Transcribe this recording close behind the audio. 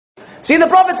See, the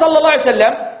Prophet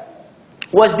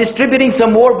ﷺ was distributing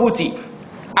some war booty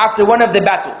after one of the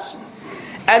battles.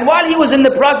 And while he was in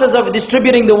the process of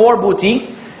distributing the war booty,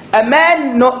 a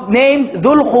man named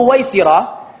Dhul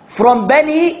Khuwaisira from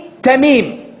Bani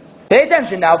Tamim, pay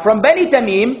attention now, from Bani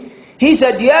Tamim, he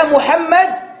said, Ya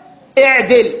Muhammad,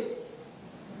 i'dil.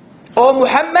 O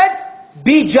Muhammad,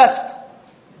 be just.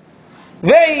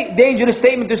 Very dangerous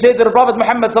statement to say to the Prophet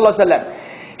Muhammad ﷺ.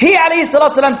 He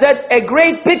ﷺ said, a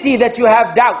great pity that you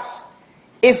have doubts.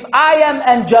 If I am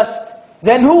unjust,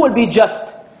 then who will be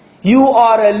just? You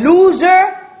are a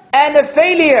loser and a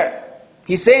failure.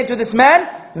 He's saying to this man,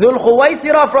 Dhul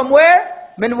Khuwaisira from where?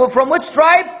 From which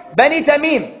tribe? Bani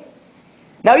Tamim.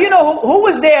 Now you know who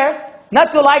was there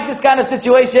not to like this kind of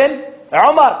situation?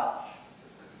 Umar.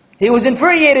 He was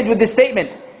infuriated with this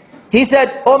statement. He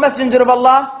said, O Messenger of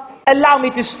Allah, allow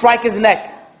me to strike his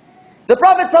neck. The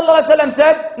Prophet ﷺ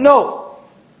said, no.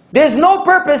 There's no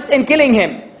purpose in killing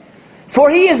him. For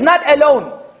he is not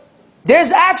alone.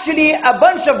 There's actually a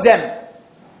bunch of them.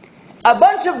 A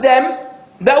bunch of them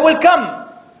that will come.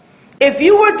 If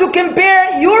you were to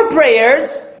compare your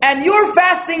prayers and your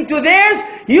fasting to theirs,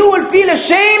 you will feel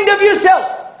ashamed of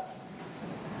yourself.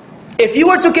 If you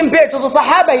were to compare to the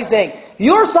Sahaba, he's saying,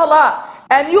 your salah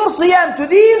and your siyam to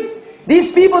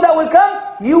these people that will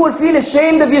come, you will feel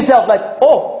ashamed of yourself. Like,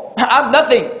 oh, I'm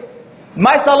nothing.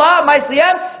 My salah, my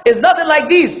siyam is nothing like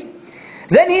these.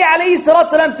 Then he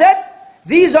ﷺ said,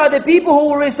 these are the people who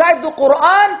will recite the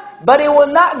Quran, but it will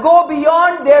not go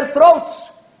beyond their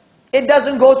throats. It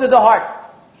doesn't go to the heart.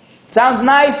 Sounds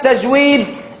nice, tajweed,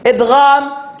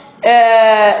 idgham,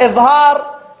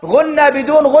 idhar, ghunna,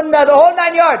 bidun ghunna, the whole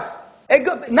 9 yards.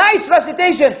 Nice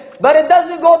recitation, but it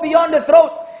doesn't go beyond the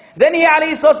throat. Then he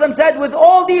ﷺ said, with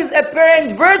all these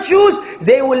apparent virtues,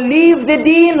 they will leave the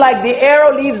deen like the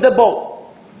arrow leaves the bow.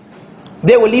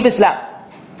 They will leave Islam.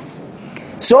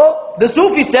 So the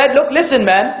Sufi said, look, listen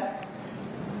man.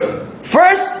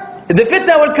 First, the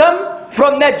fitna will come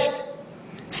from Najd.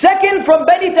 Second, from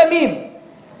Bani Tamim.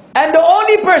 And the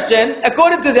only person,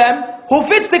 according to them, who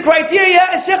fits the criteria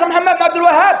is Shaykh Muhammad ibn Abdul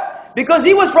Wahhab. Because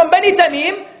he was from Bani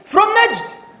Tamim, from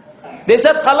Najd. They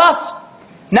said, khalas.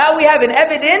 Now we have an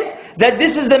evidence that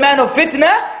this is the man of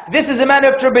fitna, this is a man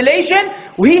of tribulation.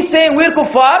 He's saying we're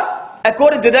kuffar.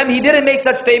 According to them, he didn't make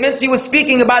such statements. He was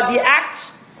speaking about the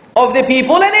acts of the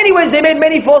people. And anyways, they made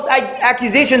many false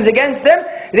accusations against them.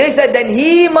 They said, then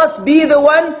he must be the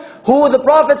one who the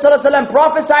Prophet ﷺ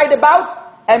prophesied about.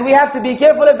 And we have to be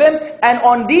careful of him. And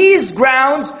on these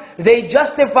grounds, they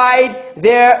justified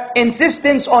their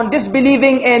insistence on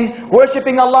disbelieving in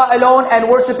worshipping Allah alone and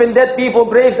worshipping dead people,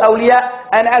 graves, awliya,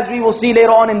 and as we will see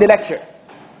later on in the lecture.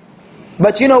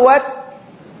 But you know what?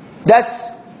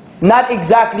 That's not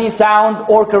exactly sound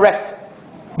or correct.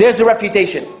 There's a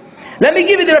refutation. Let me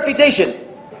give you the refutation.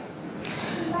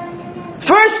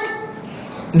 First,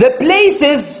 the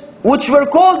places which were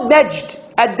called Najd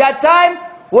at that time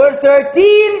were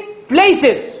 13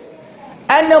 places.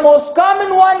 And the most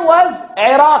common one was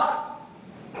Iraq.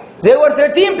 There were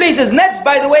 13 places. Najd,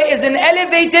 by the way, is an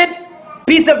elevated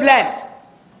piece of land.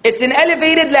 It's an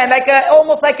elevated land,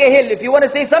 almost like a hill. If you want to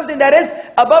say something that is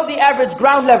above the average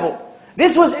ground level.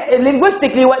 This was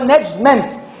linguistically what Najd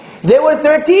meant. There were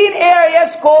 13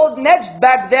 areas called Najd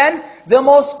back then, the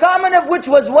most common of which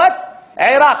was what?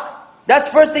 Iraq. That's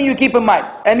the first thing you keep in mind.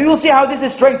 And we will see how this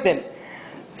is strengthened.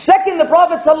 Second, the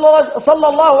Prophet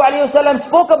ﷺ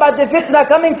spoke about the fitna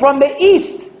coming from the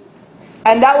east.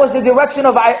 And that was the direction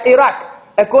of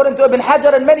Iraq, according to Ibn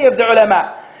Hajar and many of the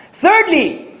ulama.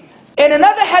 Thirdly, in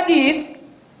another hadith,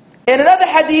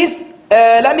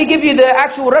 let me give you the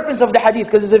actual reference of the hadith,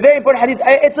 because it's a very important hadith.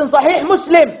 It's in Sahih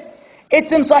Muslim.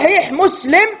 It's in Sahih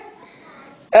Muslim,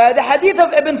 the hadith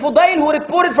of Ibn Fudayl, who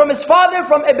reported from his father,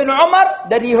 from Ibn Umar,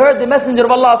 that he heard the Messenger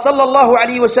of Allah sallallahu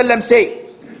alaihi wasallam say,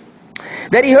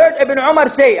 that he heard Ibn Umar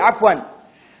say, afwan,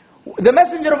 the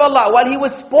Messenger of Allah, while he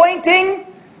was pointing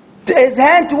to his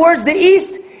hand towards the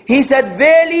east, he said,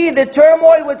 verily the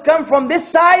turmoil would come from this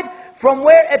side, from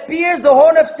where appears the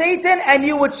horn of Satan, and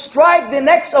you would strike the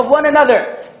necks of one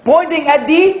another, pointing at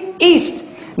the east.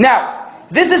 Now,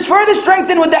 this is further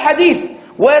strengthened with the hadith,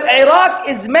 where Iraq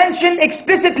is mentioned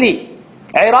explicitly.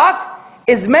 Iraq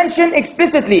is mentioned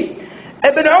explicitly.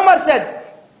 Ibn Umar said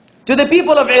to the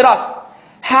people of Iraq,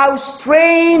 how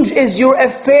strange is your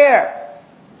affair.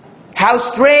 How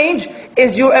strange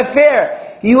is your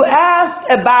affair. You ask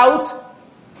about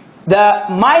the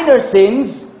minor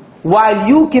sins, while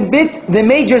you commit the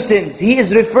major sins. He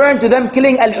is referring to them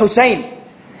killing Al-Husayn.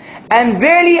 And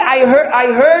verily I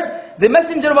heard the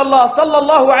Messenger of Allah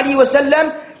sallallahu alaihi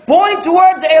wasallam point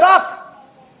towards Iraq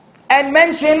and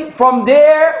mention from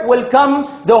there will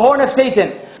come the horn of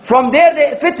Satan. From there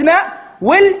the fitna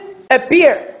will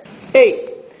appear.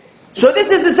 So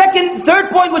this is the third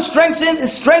point which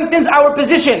strengthens our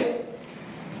position.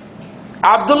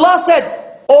 Abdullah said,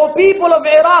 O people of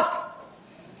Iraq,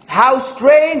 how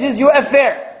strange is your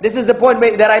affair. This is the point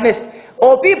that I missed.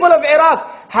 O people of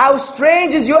Iraq, how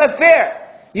strange is your affair.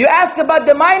 You ask about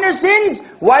the minor sins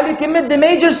while you commit the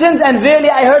major sins, and verily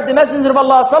I heard the Messenger of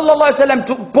Allah sallallahu alaihi wasallam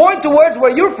to point towards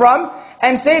where you're from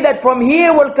and say that from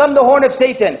here will come the horn of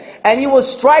Satan and he will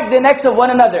strike the necks of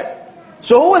one another.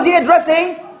 So who was he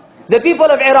addressing? The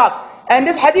people of Iraq. And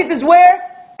this hadith is where?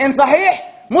 In Sahih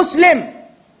Muslim,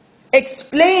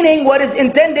 explaining what is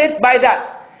intended by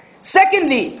that.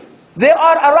 Secondly, there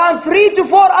are around 3 to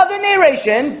 4 other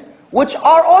narrations which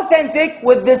are authentic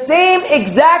with the same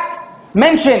exact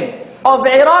mention of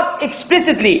Iraq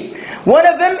explicitly. One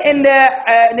of them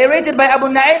narrated by Abu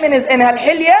Na'im in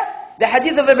Al-Hilya, the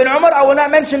hadith of Ibn Umar. I will not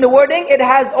mention the wording. It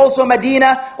has also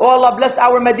Medina. Oh Allah, bless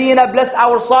our Medina, bless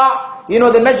our Sa'. You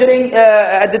know, the measuring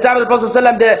at the time of the Prophet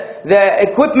ﷺ, the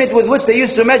equipment with which they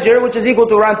used to measure, which is equal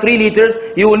to around 3 liters.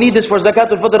 You will need this for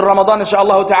Zakatul Fitr Ramadan,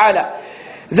 inshaAllah ta'ala.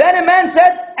 Then a man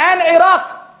said, an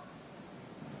Iraq.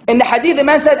 In the hadith, the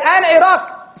man said, an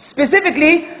Iraq.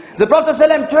 Specifically, the Prophet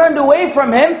ﷺ turned away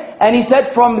from him and he said,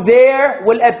 from there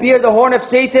will appear the horn of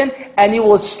Satan and he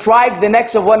will strike the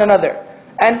necks of one another.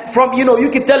 And from, you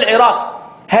can tell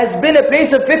Iraq has been a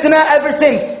place of fitna ever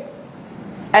since.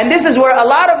 And this is where a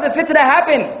lot of the fitna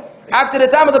happened. After the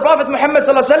time of the Prophet Muhammad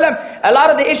ﷺ, a lot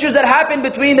of the issues that happened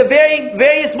between the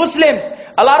various Muslims,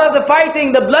 a lot of the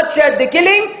fighting, the bloodshed, the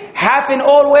killing, happened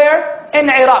all where? In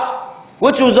Iraq.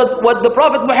 Which was what the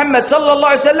Prophet Muhammad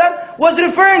ﷺ was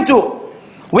referring to.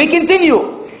 We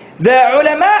continue. The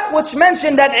ulama which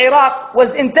mentioned that Iraq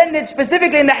was intended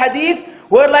specifically in the hadith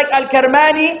were like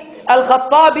Al-Karmani,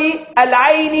 Al-Khattabi,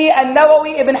 Al-Aini,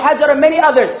 Al-Nawawi, Ibn Hajar and many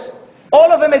others.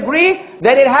 All of them agree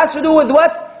that it has to do with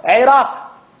what? Iraq.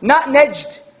 Not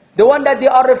Najd. The one that they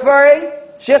are referring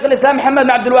Shaykh al-Islam Muhammad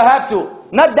bin Abdul Wahhab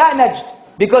to. Not that Najd.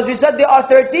 Because we said there are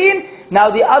 13. Now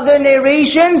the other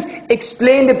narrations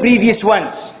explain the previous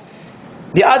ones.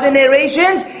 The other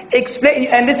narrations explain,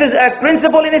 and this is a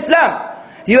principle in Islam.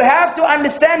 You have to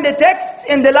understand the texts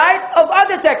in the light of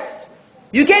other texts.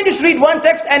 You can't just read one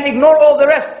text and ignore all the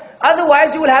rest.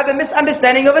 Otherwise you will have a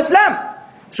misunderstanding of Islam.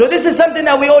 So this is something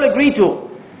that we all agree to.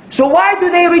 So why do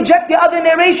they reject the other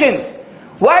narrations?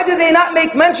 Why do they not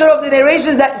make mention of the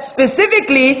narrations that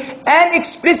specifically and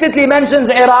explicitly mentions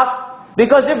Iraq?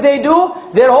 Because if they do,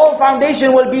 their whole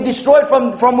foundation will be destroyed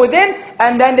from within,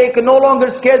 and then they can no longer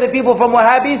scare the people from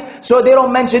Wahhabis, so they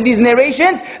don't mention these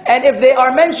narrations. And if they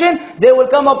are mentioned, they will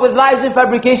come up with lies and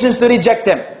fabrications to reject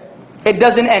them. It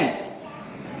doesn't end.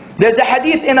 There's a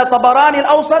hadith in At-Tabarani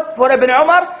al-Awsat for Ibn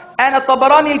Umar, and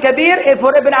At-Tabarani al-Kabir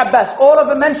for Ibn Abbas. All of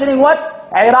them mentioning what?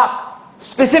 Iraq,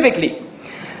 specifically.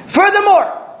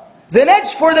 Furthermore, the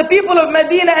Najd for the people of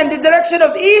Medina and the direction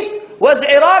of east was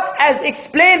Iraq, as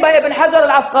explained by Ibn Hajar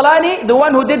al-Asqalani, the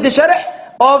one who did the sharh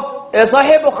of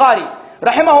Sahih Bukhari,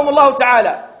 rahimahumullah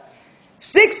ta'ala.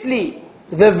 Sixthly,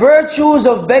 the virtues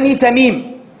of Bani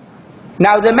Tamim.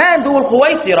 Now the man, Dhul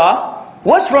Khuwaisira,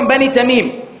 was from Bani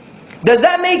Tamim. Does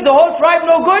that make the whole tribe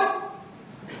no good?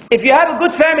 If you have a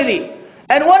good family,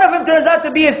 and one of them turns out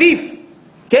to be a thief,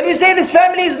 can we say this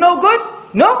family is no good?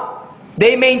 No.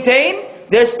 They maintain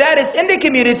their status in the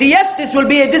community. Yes, this will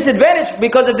be a disadvantage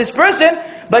because of this person,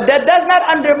 but that does not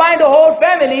undermine the whole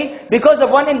family because of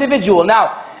one individual.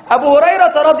 Now, Abu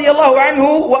Hurairah radiyallahu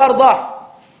anhu wa ardah,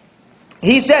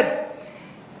 he said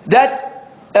that,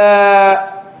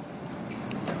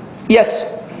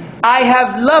 yes, I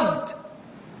have loved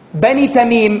Bani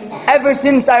Tamim ever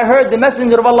since I heard the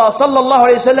Messenger of Allah sallallahu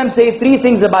alayhi wa sallam say 3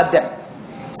 things about them.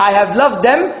 I have loved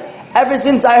them ever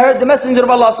since I heard the Messenger of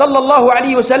Allah sallallahu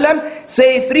alayhi wa sallam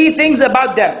say 3 things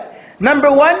about them. Number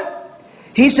 1,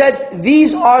 he said,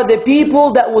 these are the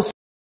people that will